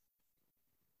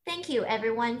Thank you,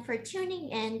 everyone, for tuning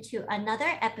in to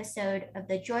another episode of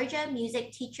the Georgia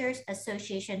Music Teachers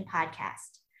Association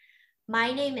podcast.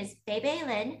 My name is Bebe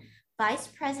Lin, Vice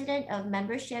President of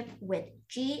Membership with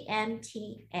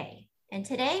GMTA, and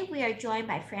today we are joined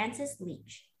by Francis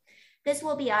Leach. This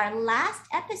will be our last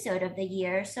episode of the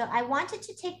year, so I wanted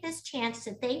to take this chance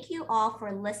to thank you all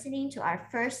for listening to our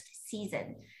first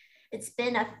season. It's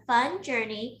been a fun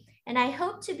journey, and I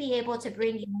hope to be able to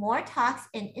bring you more talks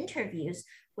and interviews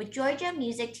with Georgia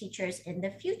music teachers in the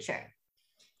future.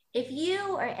 If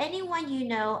you or anyone you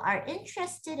know are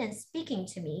interested in speaking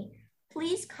to me,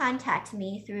 please contact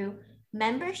me through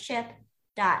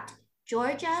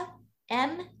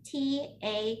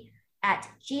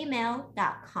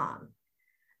membership.georgiamta@gmail.com.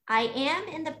 I am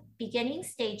in the beginning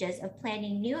stages of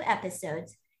planning new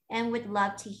episodes and would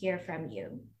love to hear from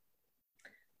you.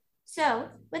 So,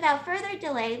 without further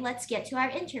delay, let's get to our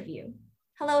interview.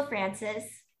 Hello, Francis.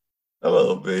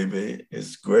 Hello, baby.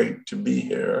 It's great to be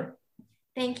here.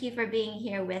 Thank you for being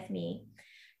here with me.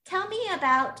 Tell me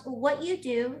about what you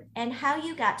do and how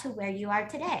you got to where you are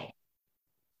today.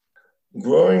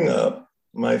 Growing up,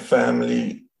 my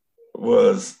family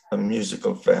was a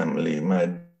musical family.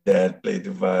 My dad played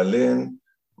the violin.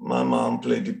 My mom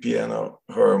played the piano.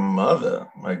 Her mother,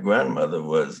 my grandmother,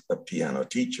 was a piano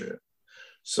teacher.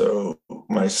 So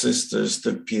my sisters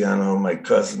took piano, my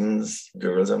cousins,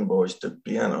 girls and boys took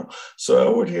piano. So I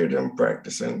would hear them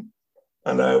practicing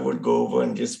and I would go over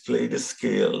and just play the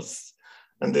scales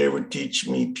and they would teach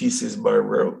me pieces by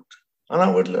rote and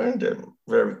I would learn them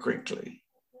very quickly.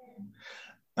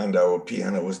 And our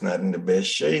piano was not in the best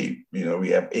shape. You know, we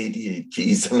have 88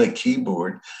 keys on a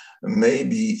keyboard.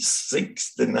 Maybe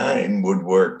 6 to 9 would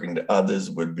work and the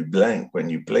others would be blank when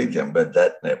you played them, but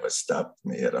that never stopped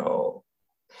me at all.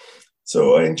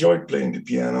 So I enjoyed playing the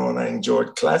piano and I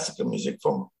enjoyed classical music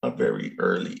from a very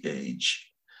early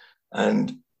age.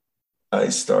 And I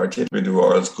started with the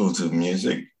Royal Schools of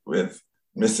Music with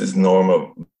Mrs.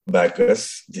 Norma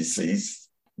Backus, deceased,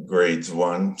 grades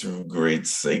 1 through grade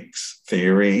 6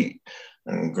 theory,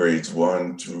 and grades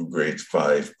 1 through grade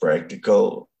 5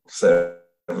 practical.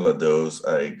 Several of those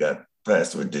I got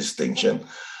passed with distinction.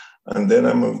 And then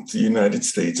I moved to the United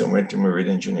States and went to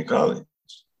Meridian Junior College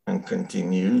and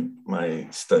continued my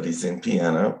studies in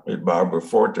piano with Barbara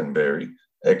Fortenberry,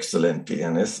 excellent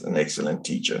pianist and excellent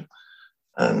teacher,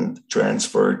 and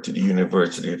transferred to the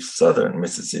University of Southern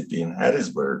Mississippi in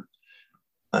Hattiesburg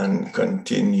and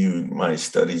continued my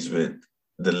studies with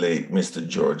the late Mr.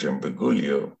 George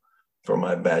Imbruglia for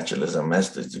my bachelor's and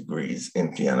master's degrees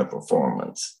in piano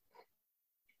performance.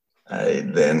 I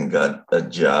then got a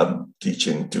job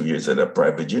teaching 2 years at a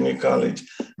private junior college.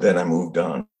 Then I moved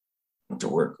on to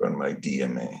work on my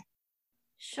DMA.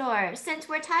 Sure. Since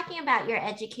we're talking about your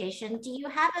education, do you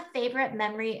have a favorite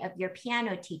memory of your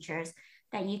piano teachers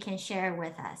that you can share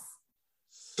with us?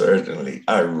 Certainly,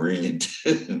 I really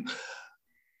do.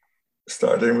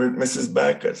 Starting with Mrs.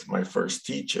 Backus, my first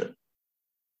teacher.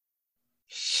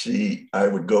 I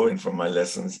would go in for my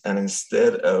lessons, and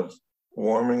instead of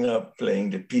warming up, playing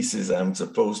the pieces I'm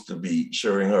supposed to be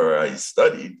showing her I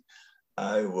studied,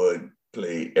 I would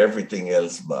play everything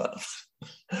else but.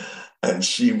 And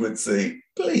she would say,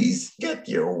 please get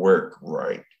your work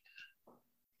right.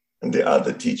 And the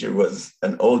other teacher was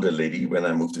an older lady when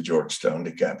I moved to Georgetown,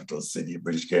 the capital city of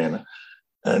British Guiana.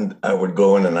 And I would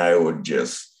go in and I would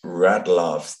just rattle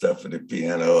off stuff at the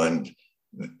piano. And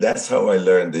that's how I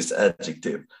learned this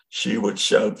adjective. She would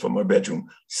shout from my bedroom,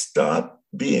 stop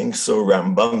being so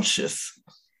rambunctious.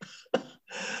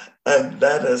 And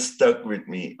that has stuck with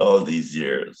me all these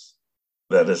years.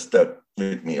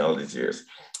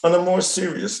 On a more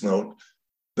serious note,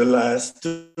 the last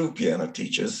 2 piano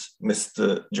teachers,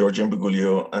 Mr. George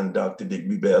Imbruglia and Dr.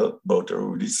 Digby Bell, both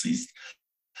are deceased,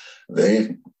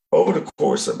 they, over the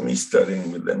course of me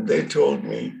studying with them, they told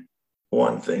me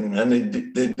one thing, and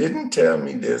they didn't tell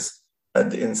me this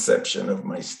at the inception of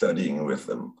my studying with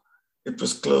them. It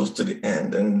was close to the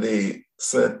end, and they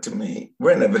said to me,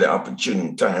 whenever the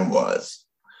opportune time was,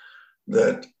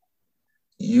 that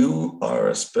you are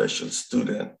a special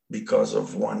student because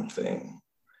of one thing.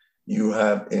 You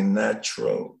have a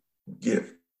natural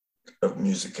gift of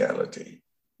musicality.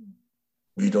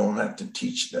 We don't have to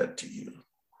teach that to you.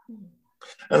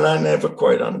 And I never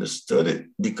quite understood it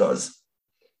because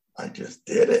I just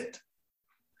did it.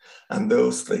 And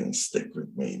those things stick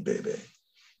with me, baby.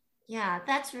 Yeah,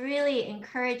 that's really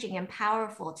encouraging and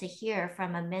powerful to hear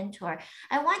from a mentor.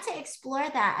 I want to explore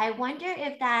that. I wonder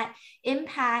if that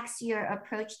impacts your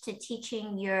approach to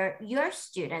teaching your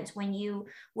students when you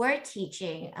were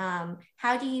teaching.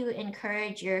 How do you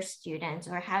encourage your students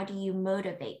or how do you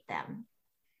motivate them?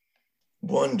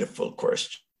 wonderful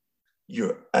question.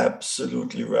 You're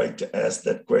absolutely right to ask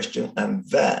that question. And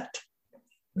that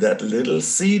little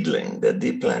seedling that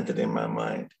they planted in my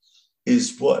mind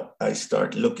is what I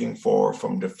start looking for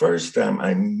from the first time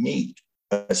I meet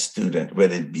a student,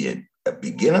 whether it be a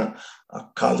beginner, a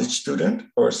college student,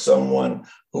 or someone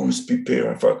who's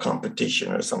preparing for a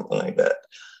competition or something like that.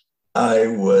 I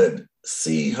would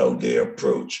see how they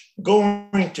approach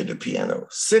going to the piano,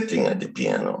 sitting at the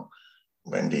piano.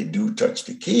 When they do touch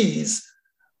the keys,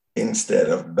 instead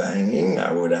of banging,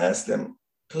 I would ask them,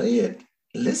 play it,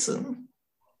 listen,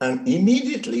 and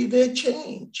immediately they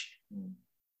change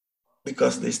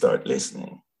because they start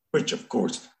listening, which of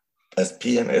course, as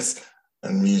pianists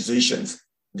and musicians,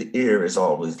 the ear is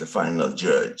always the final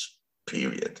judge,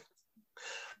 period.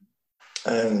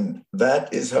 And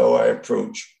that is how I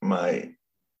approach my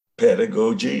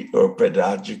pedagogy or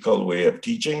pedagogical way of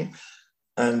teaching.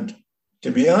 And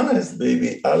to be honest,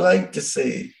 baby, I like to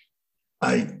say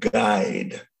I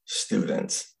guide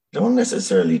students. Don't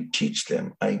necessarily teach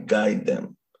them, I guide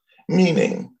them.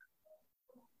 Meaning,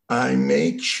 I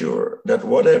make sure that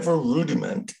whatever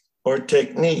rudiment or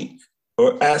technique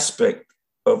or aspect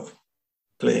of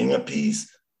playing a piece,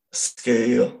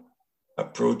 scale,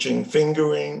 approaching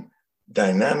fingering,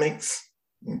 dynamics,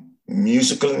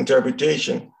 musical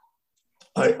interpretation,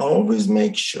 I always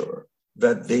make sure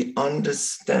that they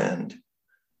understand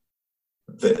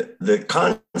the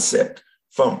concept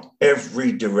from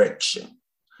every direction.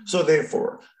 So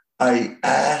therefore, I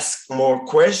ask more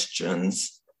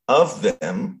questions of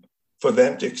them for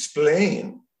them to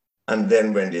explain. And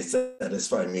then when they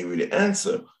satisfy me with the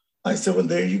answer, I say, well,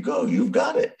 there you go. You've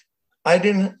got it. I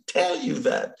didn't tell you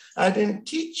that. I didn't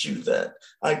teach you that.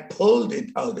 I pulled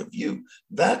it out of you.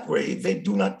 That way, they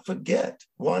do not forget.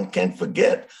 One can't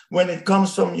forget when it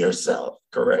comes from yourself,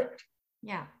 correct?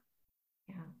 Yeah.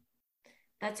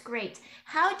 That's great.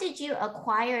 How did you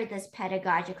acquire this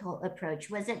pedagogical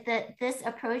approach? Was it this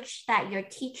approach that your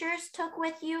teachers took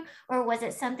with you, or was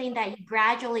it something that you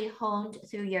gradually honed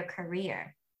through your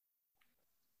career?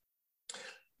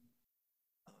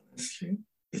 Honestly,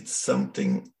 it's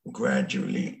something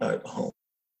gradually I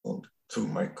honed through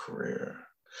my career.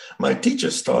 My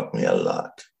teachers taught me a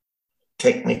lot,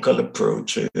 technical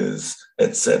approaches,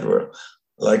 etc.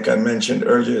 Like I mentioned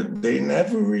earlier, they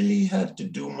never really had to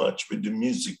do much with the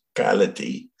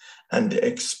musicality and the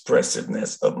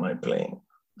expressiveness of my playing.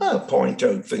 I'll point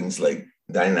out things like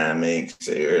dynamics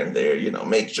here and there,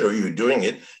 make sure you're doing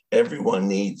it. Everyone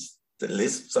needs to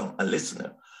listen, a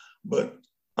listener. But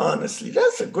honestly,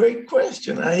 that's a great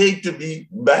question. I hate to be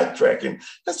backtracking.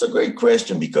 That's a great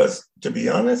question because, to be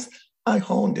honest, I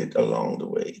honed it along the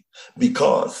way.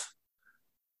 Because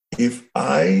if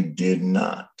I did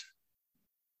not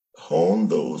hone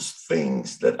those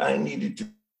things that I needed to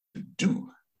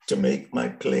do to make my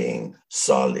playing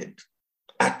solid,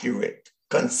 accurate,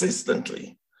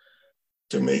 consistently,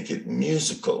 to make it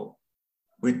musical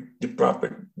with the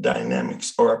proper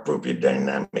dynamics or appropriate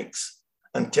dynamics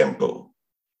and tempo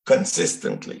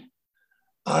consistently.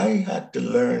 I had to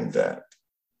learn that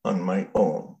on my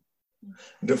own.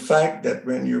 The fact that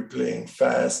when you're playing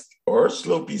fast or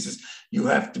slow pieces, you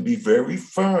have to be very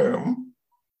firm,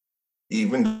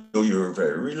 even though you're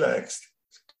very relaxed.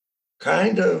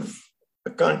 Kind of a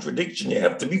contradiction. You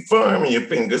have to be firm in your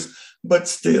fingers, but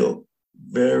still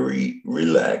very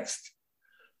relaxed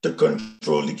to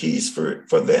control the keys for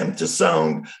them to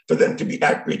sound, for them to be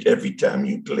accurate every time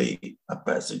you play a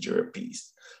passage or a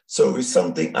piece. So it's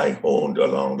something I honed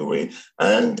along the way,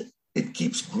 and it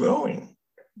keeps growing.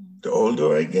 The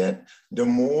older I get, the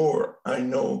more I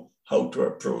know how to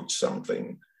approach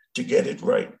something to get it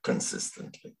right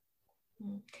consistently.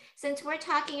 Since we're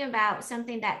talking about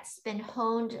something that's been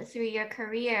honed through your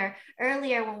career,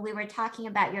 earlier when we were talking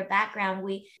about your background,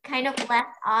 we kind of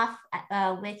left off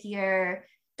with your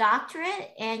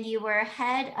doctorate, and you were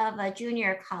head of a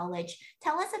junior college.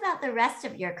 Tell us about the rest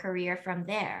of your career from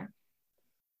there.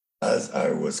 As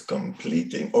I was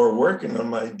completing or working on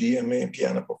my DMA in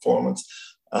piano performance,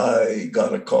 I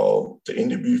got a call to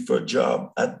interview for a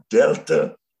job at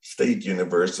Delta State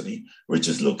University, which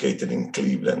is located in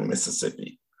Cleveland,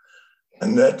 Mississippi.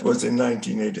 And that was in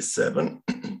 1987.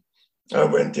 I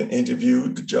went and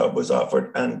interviewed, the job was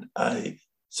offered, and I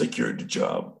secured the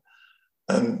job.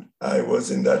 And I was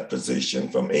in that position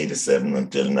from 87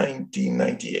 until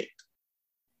 1998,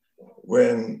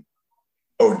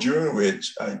 during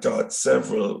which I taught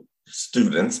several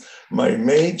students. My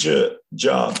major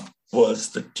job was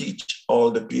to teach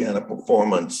all the piano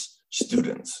performance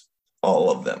students, all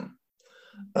of them.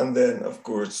 And then, of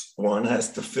course, one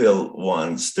has to fill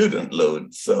one student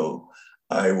load. So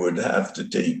I would have to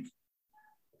take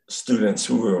students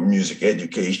who are music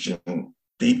education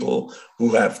people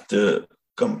who have to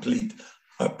complete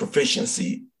a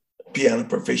proficiency, piano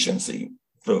proficiency.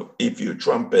 So if you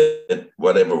trumpet,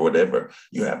 whatever,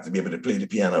 you have to be able to play the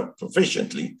piano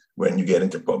proficiently when you get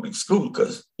into public school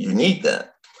because you need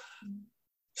that.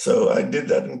 So I did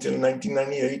that until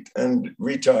 1998 and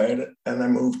retired, and I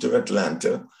moved to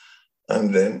Atlanta.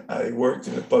 And then I worked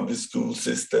in the public school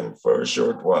system for a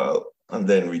short while and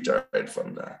then retired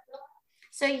from that.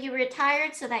 So you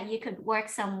retired so that you could work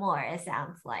some more, it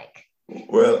sounds like.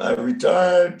 Well, I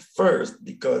retired first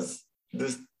because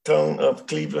this town of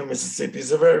Cleveland, Mississippi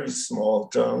is a very small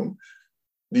town.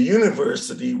 The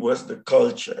university was the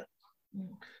culture.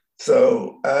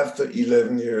 So after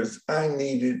 11 years, I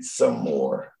needed some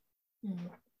more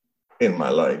in my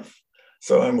life.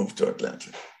 So I moved to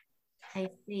Atlanta. I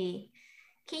see.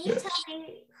 Can you tell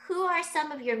me who are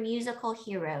some of your musical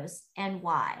heroes and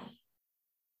why?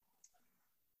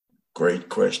 Great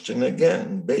question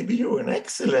again. Baby, you're an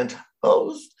excellent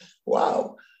host.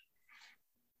 Wow.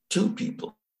 Two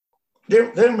people.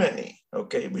 There are many,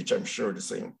 okay, which I'm sure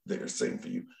they're the same for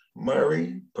you.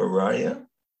 Murray Pariah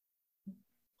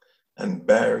and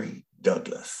Barry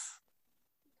Douglas.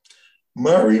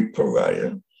 Murray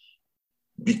Pariah,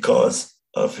 because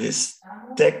of his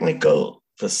technical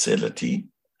facility,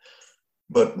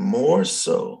 but more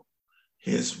so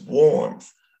his warmth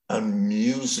and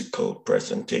musical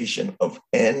presentation of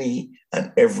any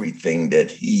and everything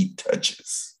that he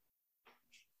touches.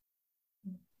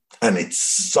 And it's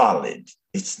solid.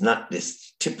 It's not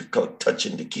this typical touch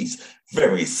in the keys,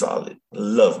 very solid.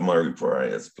 Love Murray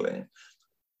Pariah's playing.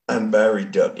 And Barry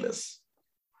Douglas,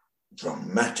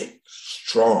 dramatic,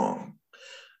 strong.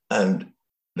 And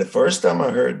the first time I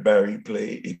heard Barry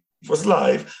play, it was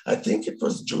live. I think it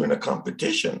was during a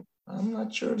competition. I'm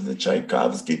not sure, the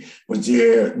Tchaikovsky was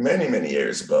here many, many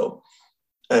years ago.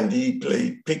 And he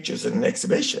played pictures in an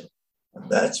exhibition. And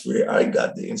that's where I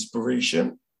got the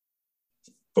inspiration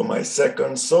for my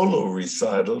second solo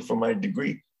recital for my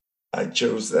degree. I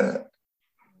chose that.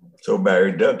 So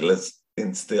Barry Douglas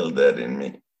instilled that in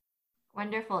me.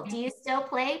 Wonderful. Do you still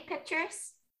play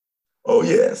pictures? Oh,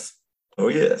 yes. Oh,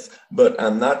 yes. But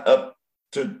I'm not up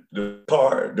to the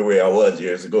par the way I was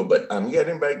years ago, but I'm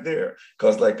getting back there.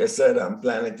 Because like I said, I'm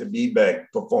planning to be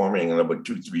back performing in about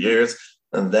 2-3 years.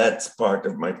 And that's part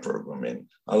of my programming.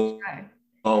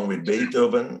 Along with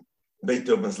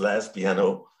Beethoven's last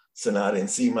piano sonata in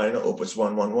C minor, opus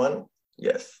 111.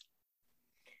 Yes.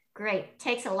 Great.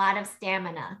 Takes a lot of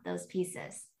stamina, those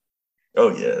pieces.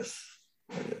 Oh, yes.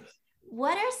 Oh, yes.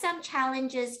 What are some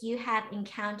challenges you have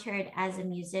encountered as a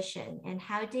musician, and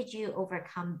how did you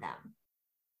overcome them?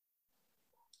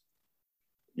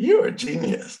 You're a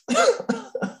genius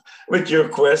with your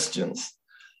questions.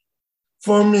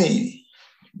 For me,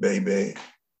 baby,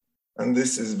 and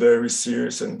this is very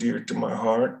serious and dear to my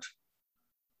heart,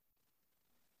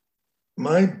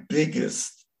 my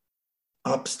biggest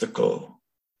obstacle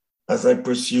as I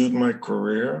pursued my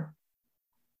career,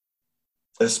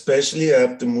 especially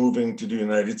after moving to the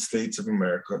United States of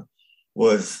America,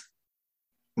 was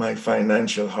my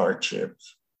financial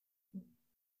hardships.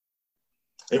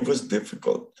 It was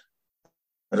difficult.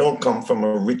 I don't come from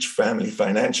a rich family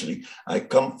financially. I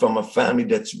come from a family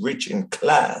that's rich in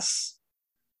class.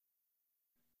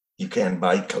 You can't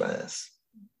buy class.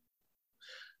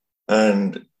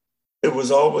 And it was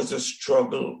always a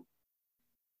struggle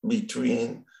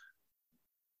between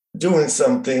doing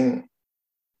something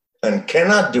and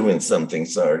cannot doing something,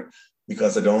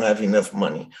 because I don't have enough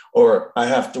money, or I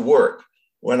have to work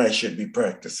when I should be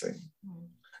practicing.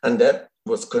 And that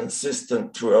was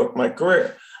consistent throughout my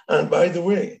career. And by the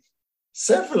way,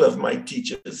 several of my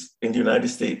teachers in the United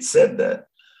States said that.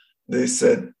 They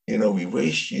said, we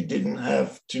wish you didn't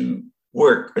have to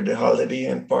work at the Holiday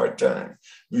Inn part-time.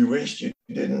 We wish you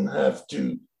didn't have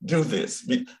to do this.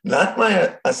 Not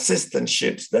my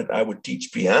assistantships that I would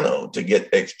teach piano to get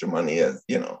extra money as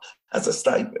a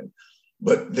stipend,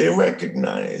 but they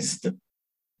recognized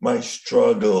my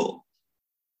struggle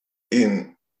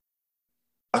in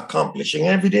accomplishing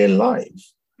everyday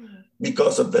life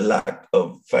because of the lack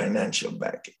of financial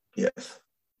backing. Yes.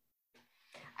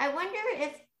 I wonder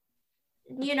if,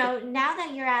 now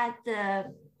that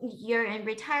you're in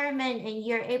retirement and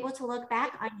you're able to look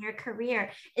back on your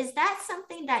career, is that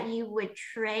something that you would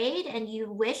trade and you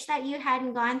wish that you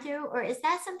hadn't gone through? Or is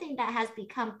that something that has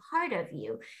become part of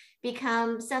you,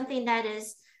 become something that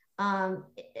is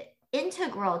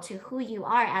integral to who you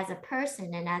are as a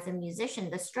person and as a musician,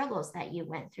 the struggles that you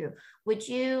went through? Would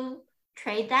you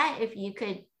trade that if you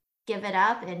could give it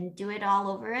up and do it all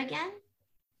over again?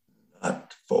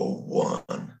 Not for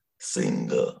one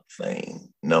single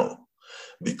thing. No,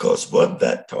 because what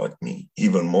that taught me,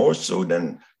 even more so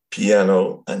than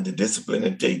piano and the discipline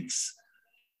it takes,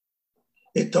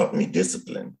 it taught me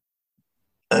discipline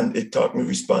and it taught me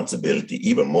responsibility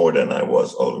even more than I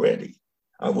was already.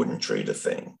 I wouldn't trade a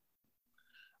thing.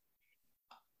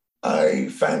 I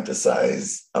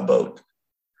fantasize about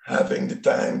having the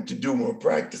time to do more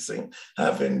practicing,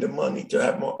 having the money to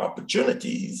have more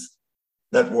opportunities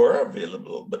that were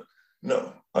available. But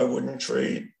no, I wouldn't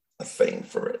trade a thing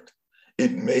for it.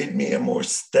 It made me a more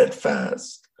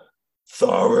steadfast,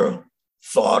 thorough,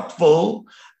 thoughtful,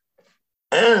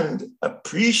 and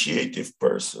appreciative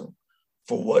person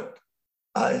for what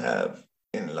I have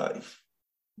in life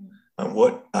and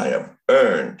what I have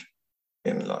earned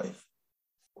in life.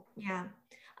 Yeah.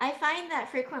 I find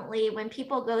that frequently when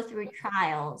people go through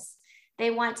trials, they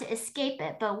want to escape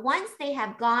it. But once they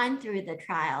have gone through the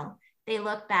trial, they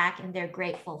look back and they're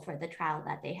grateful for the trial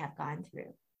that they have gone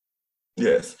through.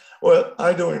 Yes. Well,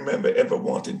 I don't remember ever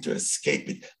wanting to escape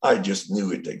it. I just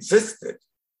knew it existed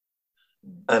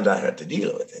and I had to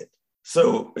deal with it.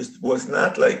 So it was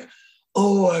not like,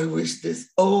 oh, I wish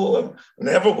this, oh, I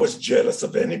never was jealous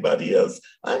of anybody else.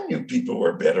 I knew people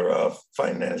were better off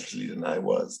financially than I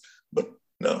was, but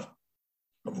no,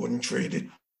 I wouldn't trade it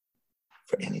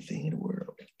for anything in the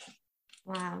world.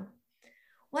 Wow.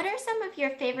 What are some of your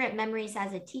favorite memories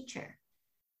as a teacher?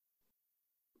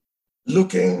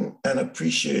 Looking and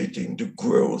appreciating the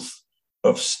growth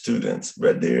of students,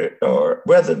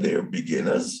 whether they're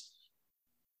beginners,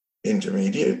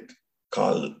 intermediate,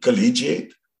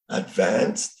 collegiate,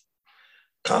 advanced,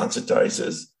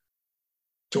 concertizers,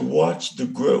 to watch the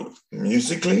growth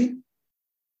musically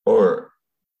or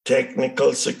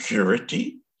technical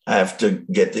security after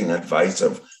getting advice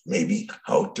of maybe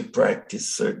how to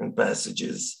practice certain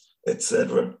passages,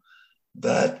 etc.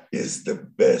 That is the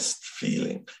best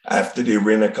feeling. After they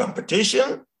win a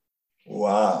competition,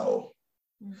 wow.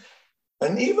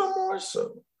 And even more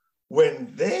so,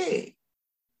 when they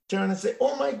turn and say,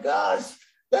 oh my gosh,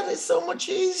 that is so much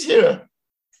easier.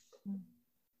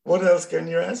 What else can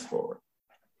you ask for?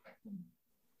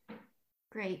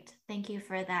 Great. Thank you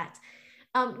for that.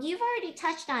 You've already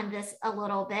touched on this a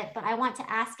little bit, but I want to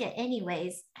ask it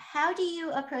anyways. How do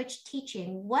you approach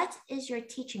teaching? What is your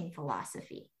teaching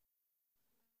philosophy?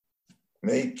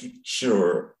 Make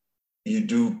sure you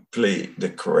do play the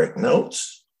correct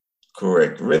notes,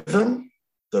 correct rhythm.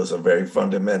 Those are very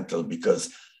fundamental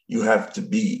because you have to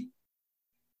be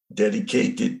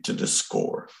dedicated to the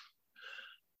score.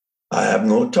 I have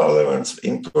no tolerance for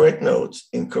incorrect notes,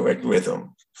 incorrect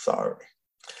rhythm, sorry.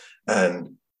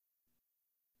 And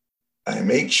I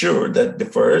make sure that the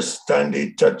first time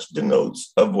they touch the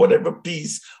notes of whatever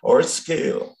piece or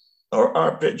scale or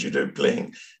arpeggio they're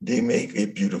playing, they make a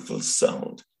beautiful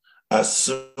sound. As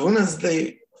soon as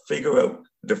they figure out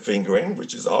the fingering,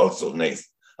 which is also nice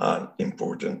and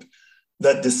important,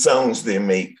 that the sounds they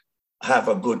make have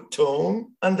a good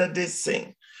tone and that they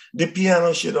sing. The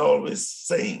piano should always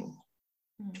sing,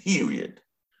 period.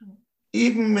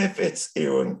 Even if it's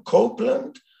Aaron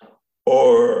Copland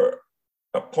or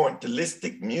a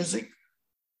pointillistic music,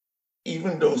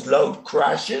 even those loud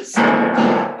crashes,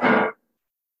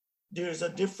 there's a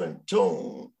different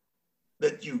tone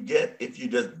that you get if you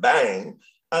just bang,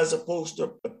 as opposed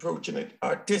to approaching it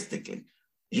artistically.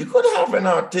 You could have an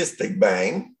artistic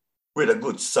bang with a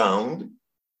good sound.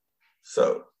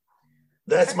 So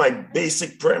that's my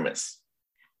basic premise.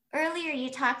 Earlier, you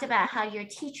talked about how your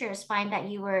teachers find that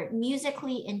you were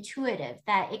musically intuitive,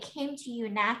 that it came to you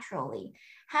naturally.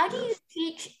 How do you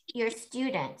teach your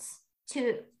students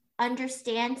to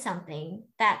understand something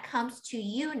that comes to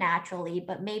you naturally,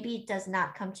 but maybe does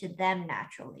not come to them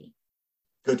naturally?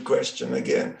 Good question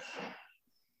again.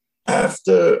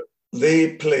 After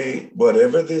they play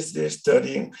whatever this they're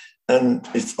studying, and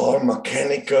it's all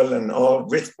mechanical and all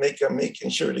rhythmic and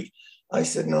making sure I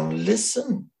said, no,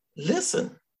 listen,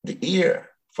 the ear,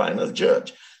 final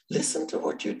judge, listen to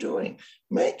what you're doing.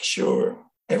 Make sure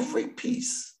every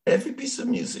piece of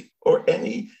music or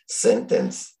any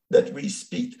sentence that we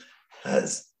speak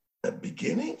has a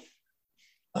beginning,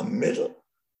 a middle,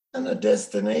 and a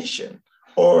destination,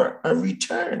 or a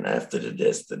return after the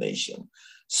destination.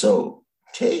 So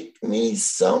take me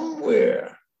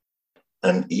somewhere.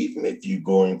 And even if you're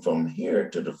going from here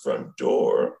to the front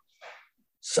door,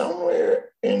 somewhere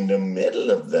in the middle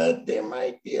of that, there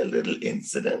might be a little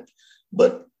incident,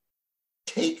 but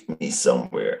take me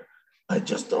somewhere. I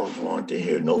just don't want to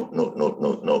hear note.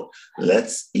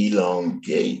 Let's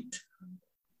elongate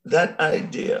that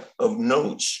idea of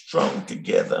notes strung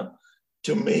together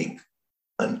to make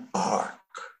an arc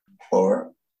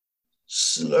or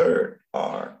slurred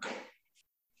arc.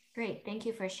 Great, thank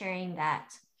you for sharing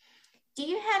that. Do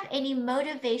you have any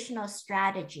motivational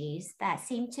strategies that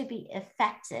seem to be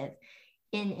effective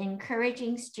in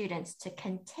encouraging students to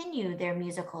continue their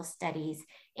musical studies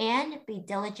and be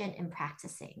diligent in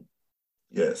practicing?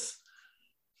 Yes.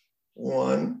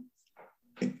 One,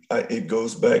 it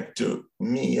goes back to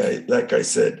me. Like I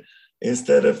said,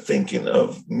 instead of thinking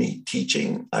of me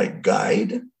teaching, I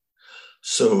guide.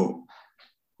 So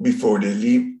before they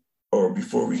leave or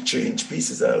before we change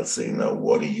pieces, I'll say, now,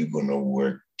 what are you going to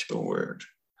work toward?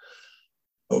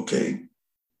 Okay,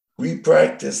 we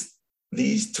practice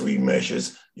these 3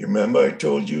 measures. You remember I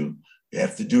told you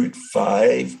have to do it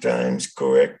 5 times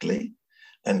correctly.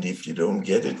 And if you don't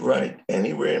get it right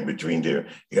anywhere in between there,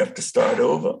 you have to start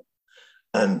over.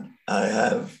 And I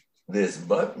have this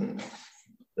button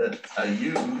that I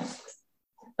use.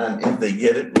 And if they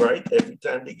get it right, every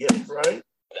time they get it right,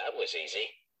 that was easy.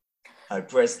 I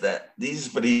press that. These is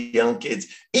for the young kids.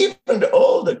 Even the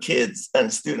older kids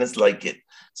and students like it.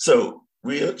 So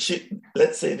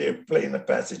let's say they're playing a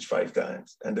passage 5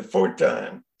 times, and the 4th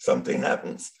time something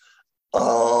happens.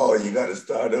 Oh, you got to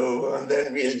start over, and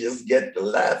then we'll just get to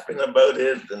laughing about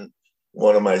it. And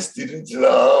one of my students,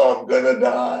 oh, I'm gonna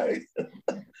die,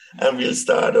 and we'll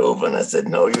start over. And I said,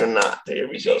 no, you're not. Here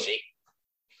we go. Easy.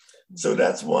 So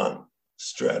that's one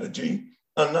strategy.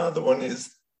 Another one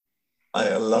is I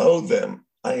allow them,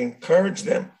 I encourage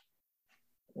them,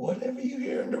 whatever you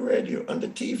hear on the radio, on the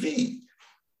TV,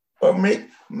 or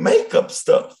make up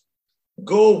stuff.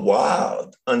 Go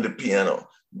wild on the piano.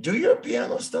 Do your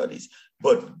piano studies,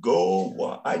 but go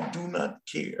wild. I do not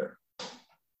care.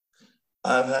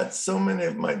 I've had so many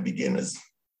of my beginners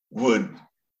would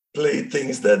play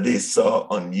things that they saw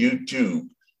on YouTube.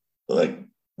 Like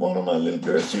one of my little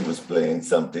girls, she was playing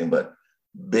something, but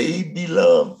Baby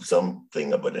Love,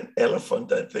 something about an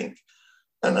elephant, I think.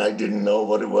 And I didn't know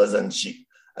what it was. And she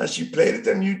played it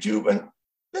on YouTube, and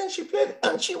then she played it,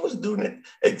 and she was doing it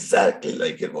exactly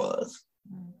like it was.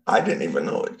 I didn't even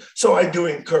know it. So I do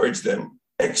encourage them,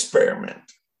 experiment.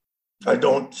 I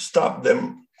don't stop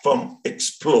them from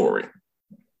exploring.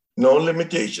 No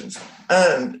limitations.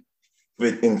 And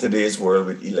in today's world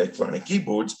with electronic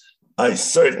keyboards, I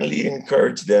certainly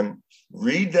encourage them,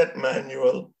 read that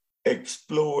manual,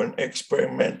 explore and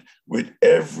experiment with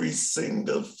every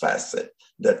single facet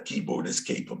that keyboard is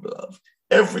capable of.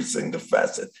 Every single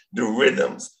facet, the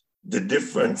rhythms, the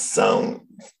different sounds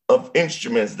of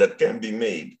instruments that can be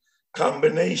made,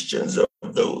 combinations of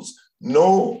those.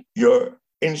 Know your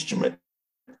instrument.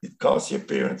 It costs your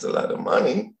parents a lot of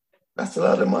money. That's a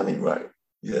lot of money, right?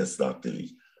 Yes, Dr.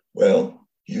 Lee. Well,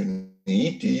 you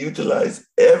need to utilize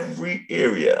every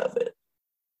area of it.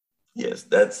 Yes,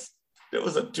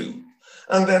 those are 2.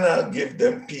 And then I'll give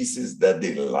them pieces that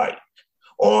they like.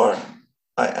 Or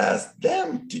I ask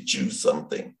them to choose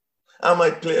something. I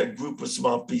might play a group of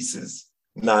small pieces,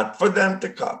 not for them to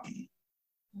copy,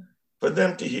 for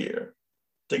them to hear,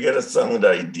 to get a sound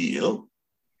ideal,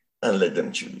 and let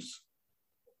them choose.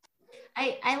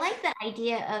 I like the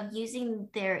idea of using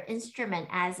their instrument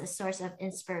as a source of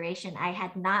inspiration. I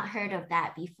had not heard of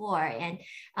that before. And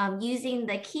using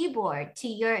the keyboard to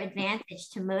your advantage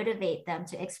to motivate them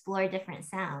to explore different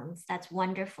sounds. That's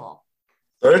wonderful.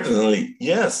 Certainly,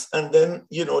 yes. And then,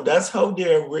 that's how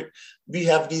we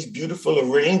have these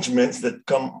beautiful arrangements that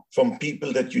come from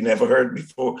people that you never heard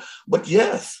before. But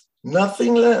yes,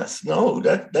 nothing less. No,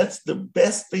 that's the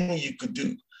best thing you could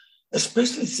do,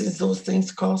 especially since those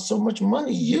things cost so much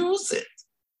money. Use it.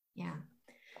 Yeah.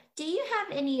 Do you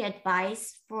have any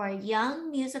advice for young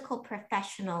musical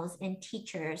professionals and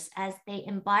teachers as they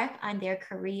embark on their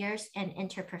careers and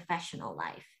interprofessional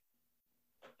life?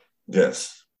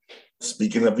 Yes.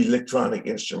 Speaking of electronic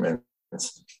instruments,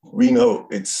 we know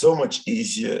it's so much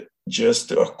easier just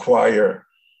to acquire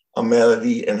a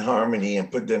melody and harmony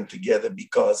and put them together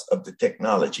because of the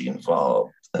technology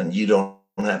involved. And you don't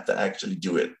have to actually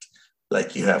do it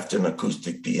like you have to an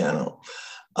acoustic piano.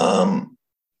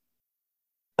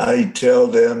 I tell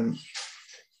them,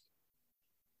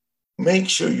 make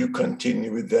sure you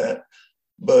continue with that,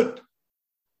 but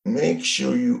make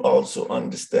sure you also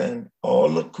understand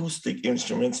all acoustic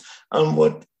instruments and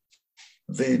what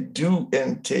they do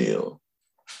entail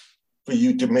for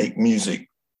you to make music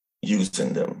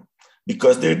using them.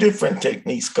 Because they're different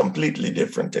techniques, completely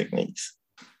different techniques.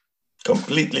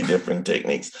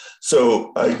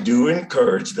 So I do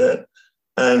encourage that.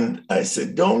 And I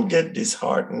said, don't get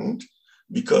disheartened,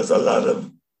 because a lot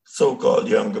of so-called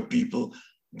younger people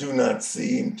do not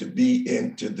seem to be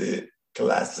into the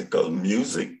classical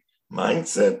music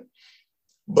mindset,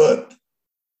 but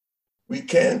we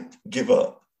can't give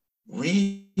up.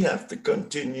 We have to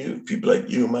continue, people like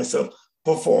you, myself,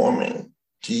 performing,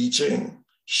 teaching,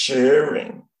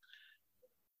 sharing,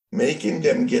 making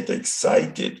them get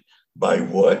excited by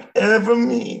whatever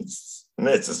means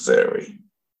necessary.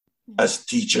 As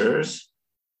teachers,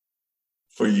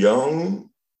 for young,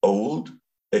 old,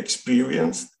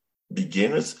 experienced,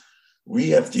 beginners, we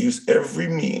have to use every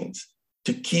means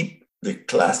to keep the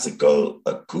classical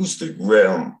acoustic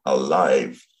realm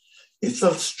alive. It's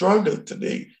a struggle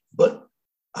today, but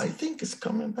I think it's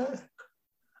coming back.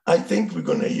 I think we're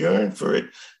going to yearn for it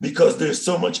because there's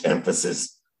so much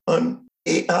emphasis on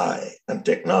AI and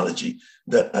technology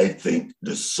that I think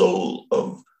the soul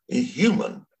of a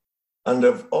human and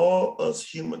of all us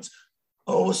humans,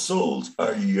 our souls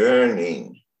are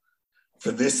yearning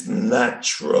for this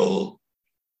natural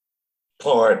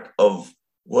part of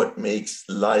what makes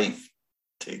life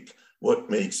tick, what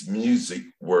makes music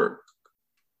work.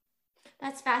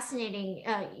 That's fascinating.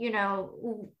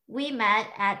 We met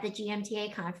at the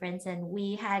GMTA conference and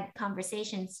we had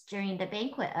conversations during the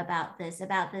banquet about this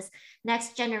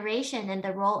next generation and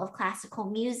the role of classical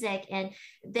music and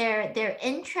their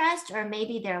interest or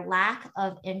maybe their lack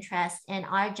of interest in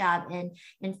our job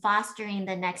in fostering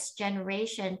the next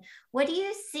generation. What do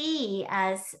you see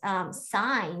as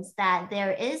signs that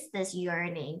there is this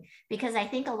yearning? Because I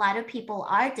think a lot of people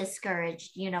are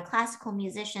discouraged. Classical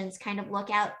musicians kind of look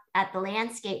out at the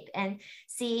landscape and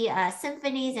see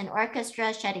symphonies and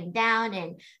orchestras shutting down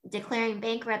and declaring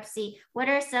bankruptcy. What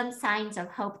are some signs of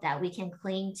hope that we can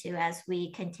cling to as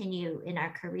we continue in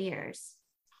our careers?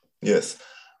 Yes,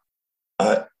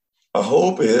 I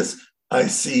hope is I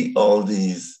see all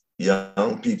these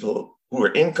young people who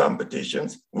are in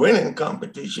competitions, winning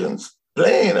competitions,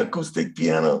 playing acoustic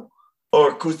piano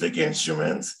or acoustic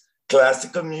instruments,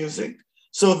 classical music.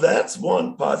 So that's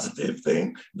one positive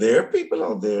thing. There are people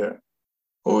out there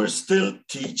who are still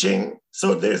teaching.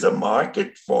 So there's a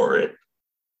market for it.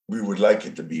 We would like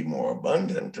it to be more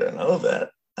abundant and all that.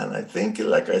 And I think,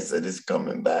 like I said, it's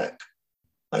coming back.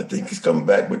 I think it's coming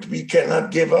back, but we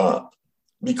cannot give up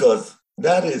because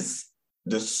that is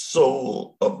the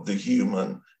soul of the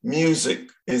human.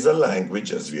 Music is a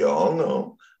language, as we all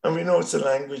know. And we know it's a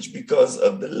language because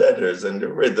of the letters and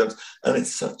the rhythms. And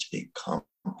it's such a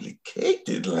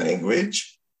complicated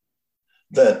language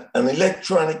that an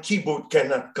electronic keyboard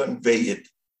cannot convey it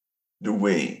the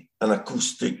way an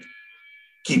acoustic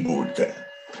keyboard can.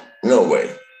 No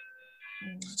way.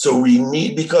 So we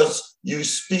need, because you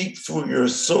speak through your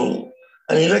soul,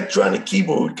 an electronic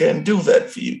keyboard can do that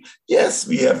for you. Yes,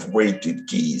 we have weighted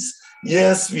keys.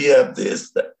 Yes, we have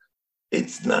this. That.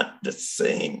 It's not the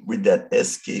same with that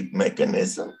escape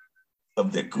mechanism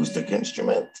of the acoustic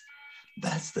instrument.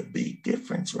 That's the big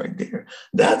difference right there.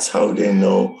 That's how they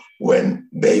know when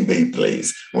Bebe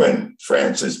plays, when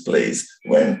Francis plays,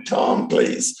 when Tom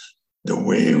plays, the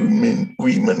way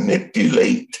we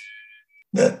manipulate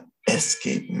that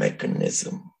escape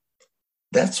mechanism.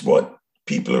 That's what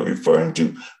people are referring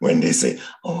to when they say,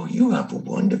 oh, you have a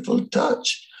wonderful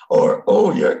touch, or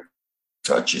oh, your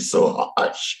touch is so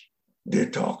harsh. They're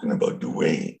talking about the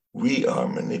way we are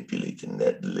manipulating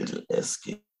that little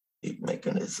escape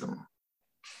mechanism.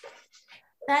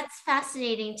 That's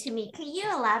fascinating to me. Can you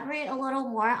elaborate a little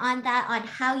more on that, on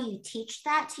how you teach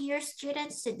that to your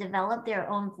students to develop their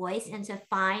own voice and to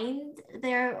find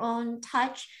their own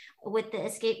touch with the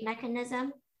escape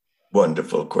mechanism?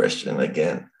 Wonderful question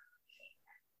again.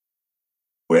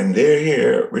 When they're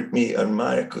here with me on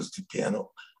my acoustic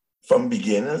piano, from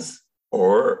beginners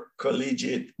or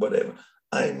collegiate, whatever,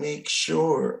 I make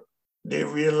sure they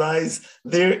realize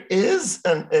there is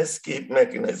an escape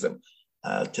mechanism.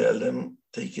 I'll tell them,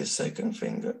 take your second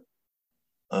finger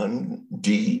on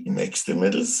D next to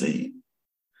middle C,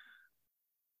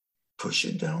 push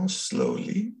it down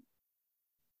slowly,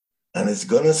 and it's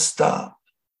gonna stop,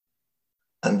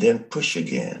 and then push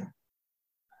again.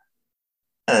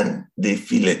 And they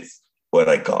feel it, what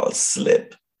I call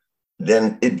slip.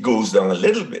 Then it goes down a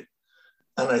little bit.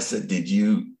 And I said, did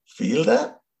you feel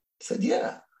that? He said,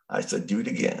 yeah. I said, do it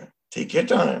again. Take your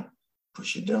time.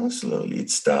 Push it down slowly. It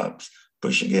stops.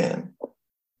 Push again.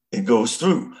 It goes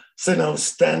through. So now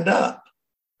stand up.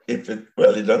 It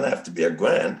doesn't have to be a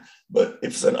grand, but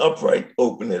if it's an upright,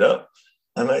 open it up.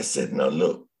 And I said, now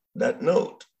look, that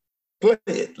note, play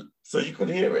it so you could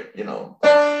hear it,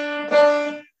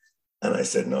 And I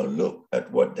said, now look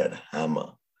at what that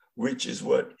hammer, which is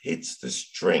what hits the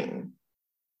string,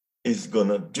 is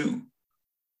gonna do.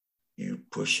 You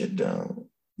push it down.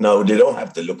 Now they don't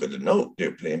have to look at the note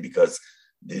they're playing because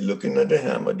they're looking at the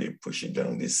hammer, they push it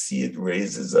down, they see it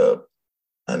raises up.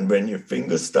 And when your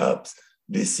finger stops,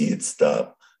 they see it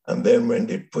stop. And then when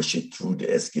they push it through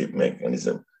the escape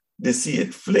mechanism, they see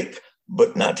it flick,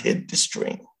 but not hit the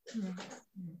string. Mm-hmm.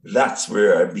 That's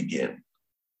where I begin.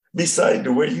 Beside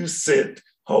the way you sit,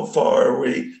 how far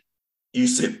away you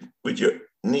sit with your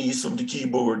knees from the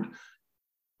keyboard,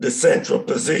 the central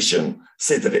position,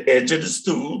 sit at the edge of the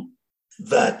stool,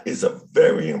 that is a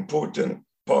very important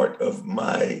part of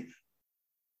my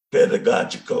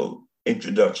pedagogical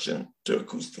introduction to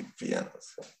acoustic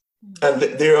pianos. And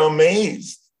they're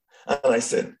amazed. And I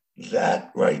said,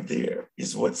 that right there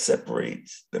is what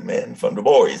separates the men from the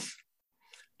boys,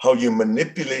 how you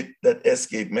manipulate that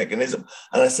escape mechanism.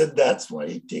 And I said, that's why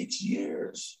it takes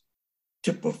years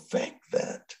to perfect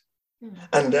that.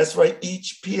 And that's why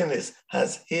each pianist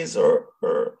has his or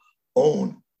her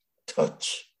own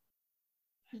touch.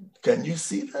 Can you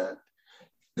see that?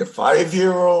 The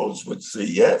 5-year-olds would say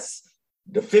yes.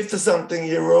 The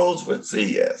 50-something-year-olds would say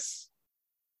yes,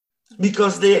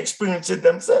 because they experience it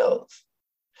themselves.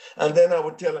 And then I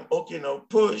would tell them, okay, now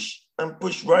push and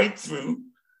push right through,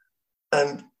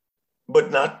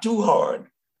 but not too hard,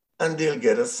 and they'll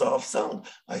get a soft sound.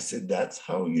 I said, that's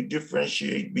how you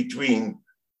differentiate between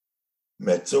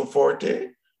mezzo forte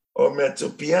or mezzo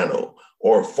piano,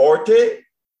 or forte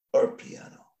or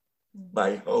piano,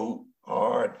 by how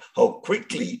hard, how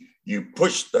quickly you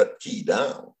push that key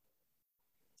down.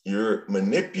 You're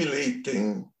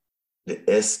manipulating the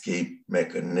escape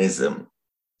mechanism.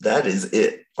 That is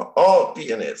it for all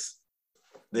pianists.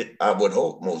 I would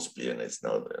hope most pianists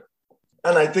know that.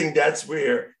 And I think that's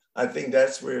where,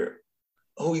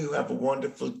 oh, you have a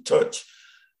wonderful touch.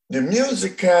 The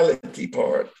musicality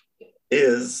part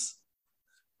is,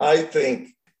 I think,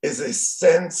 is a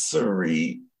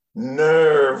sensory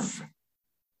nerve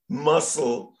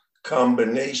muscle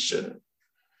combination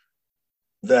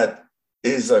that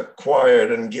is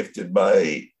acquired and gifted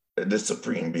by the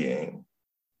Supreme Being.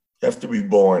 You have to be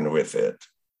born with it.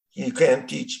 You can't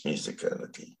teach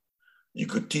musicality. You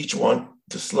could teach one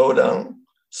to slow down,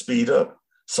 speed up,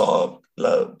 soft,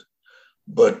 loud.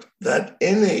 But that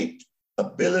innate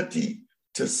ability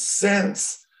to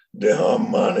sense the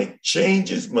harmonic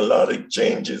changes, melodic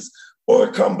changes, or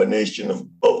a combination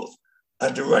of both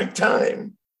at the right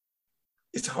time,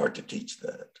 it's hard to teach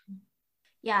that.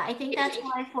 Yeah, I think that's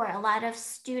why for a lot of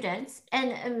students,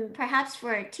 and perhaps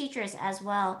for teachers as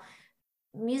well,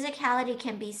 musicality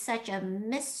can be such a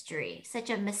mystery, such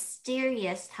a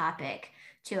mysterious topic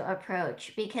to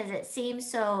approach, because it seems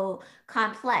so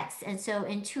complex and so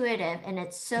intuitive, and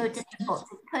it's so difficult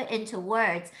to put into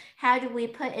words. How do we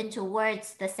put into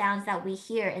words the sounds that we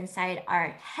hear inside our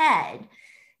head?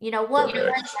 You know, what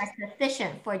words are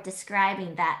sufficient for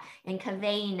describing that and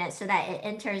conveying it so that it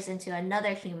enters into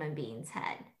another human being's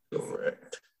head?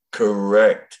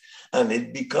 Correct. And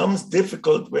it becomes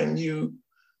difficult when you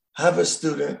have a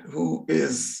student who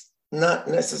is not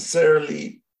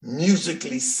necessarily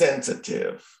musically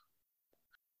sensitive.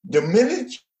 The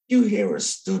minute you hear a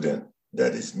student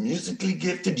that is musically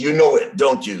gifted, you know it,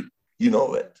 don't you? You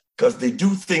know it, because they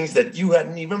do things that you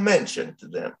hadn't even mentioned to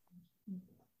them.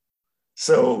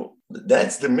 So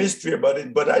that's the mystery about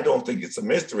it, but I don't think it's a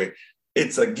mystery.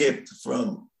 It's a gift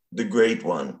from the great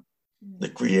one, the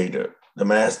creator, the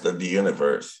master of the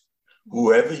universe,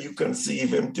 whoever you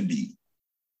conceive him to be.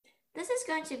 This is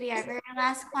going to be our very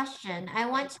last question. I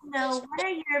want to know, what are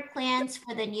your plans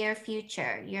for the near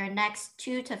future, your next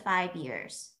 2 to 5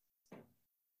 years?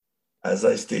 As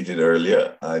I stated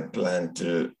earlier, I plan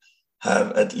to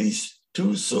have at least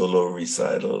 2 solo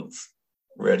recitals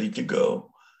ready to go,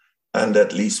 and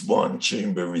at least 1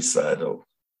 chamber recital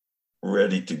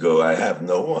ready to go. I have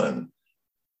no one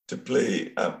to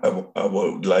play. I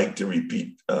would like to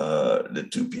repeat the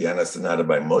 2 piano sonata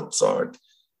by Mozart,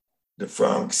 the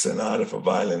Franck Sonata for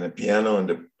violin and piano, and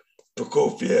the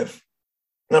Prokofiev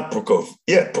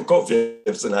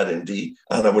Sonata in D.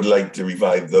 And I would like to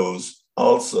revive those.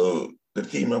 Also, the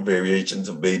theme of variations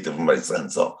of Beethoven by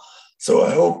Saint-Saëns. So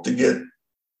I hope to get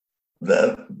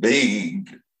that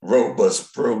big,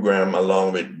 robust program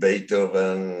along with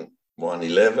Beethoven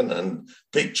 111 and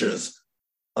pictures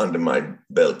under my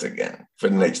belt again for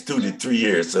the next 2 to 3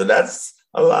 years. So that's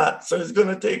a lot. So it's going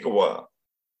to take a while.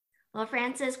 Well,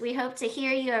 Francis, we hope to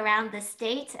hear you around the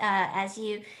state as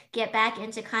you get back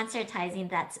into concertizing.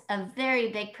 That's a very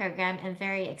big program and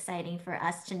very exciting for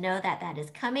us to know that that is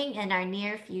coming in our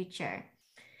near future.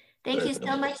 Thank you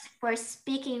so much for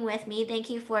speaking with me. Thank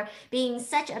you for being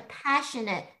such a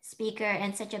passionate speaker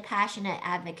and such a passionate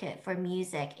advocate for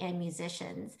music and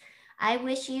musicians. I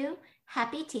wish you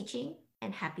happy teaching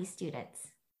and happy students.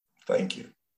 Thank you.